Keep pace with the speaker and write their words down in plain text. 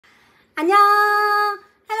안녕.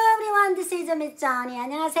 Hello everyone, this is Miss Johnny.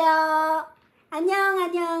 안녕하세요.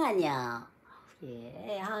 안녕.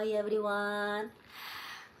 Yeah, hi everyone.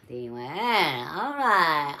 Doing well.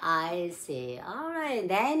 Alright, I see. Alright,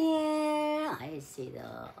 Daniel. I see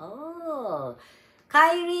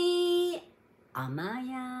Kyrie,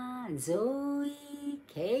 Amaya, Zoe,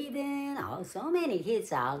 Kaden. Oh, so many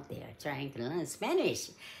kids out there trying to learn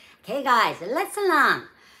Spanish. Okay, guys, let's learn.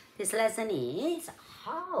 This lesson is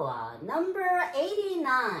number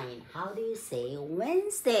 89. How do you say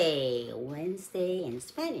Wednesday? Wednesday in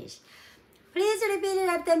Spanish. Please repeat it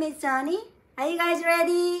after Miss Johnny. Are you guys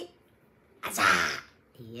ready? Acha!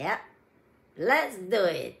 Yep. Let's do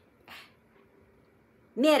it.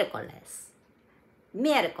 Miércoles.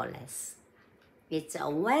 It's a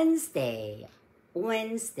Wednesday.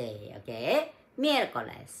 Okay?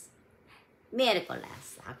 Miércoles.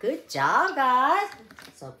 Good job, guys.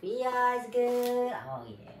 Sophia is good. Oh,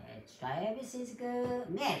 yeah. Travis is good.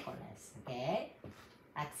 Miércoles. Okay?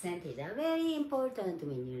 Accent is very important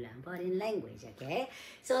when you learn foreign language. Okay?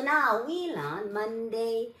 So now we learn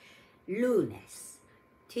Monday, lunes,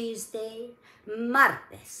 Tuesday,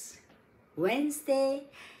 martes, Wednesday,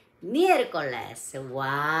 miércoles.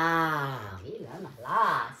 Wow, we learn a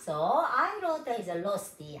lot. So I wrote as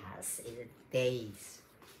los días, is days.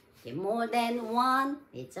 Okay, more than one,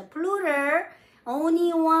 it's a plural.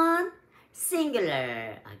 Only one,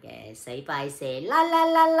 singular. Okay, so if I say la la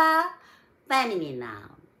la la, feminine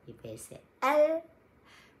noun. If I say el,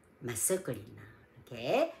 masculine noun.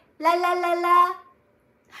 Okay, la la la la,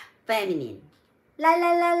 feminine. La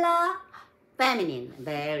la la la, feminine.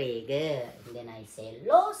 Very good. And then I say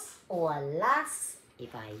los or las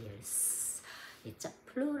if I use. It's a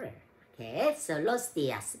plural. Okay, so los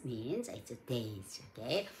días means it's days.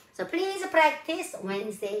 Okay, so please practice.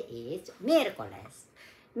 Wednesday is miércoles.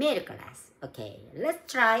 Okay,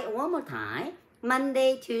 let's try one more time.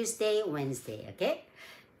 Monday, Tuesday, Wednesday. Okay,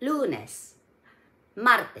 lunes,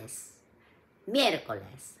 martes,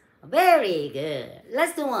 miércoles. Very good.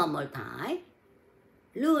 Let's do one more time.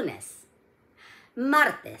 Lunes,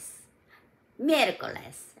 martes,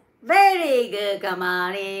 miércoles. Very good,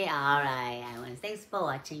 Kamari. Alright, thanks for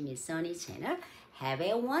watching Miss Sony's channel. Have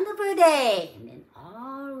a wonderful day. And then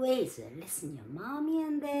always listen to your mommy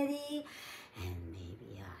and daddy. And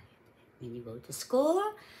maybe when you go to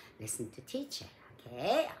school, listen to teacher.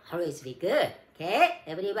 Okay? Always be good. Okay?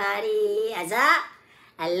 Everybody, Aza,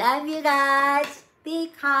 I love you guys.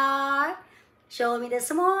 Big heart. Show me the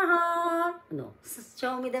small heart. No,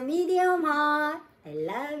 show me the medium heart. I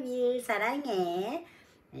love you. 사랑해.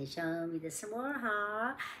 And show me the small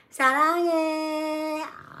heart. 사랑해.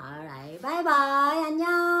 Alright, bye bye.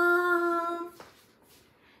 안녕.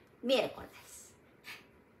 Miércoles.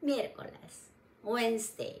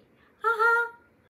 Wednesday. Haha.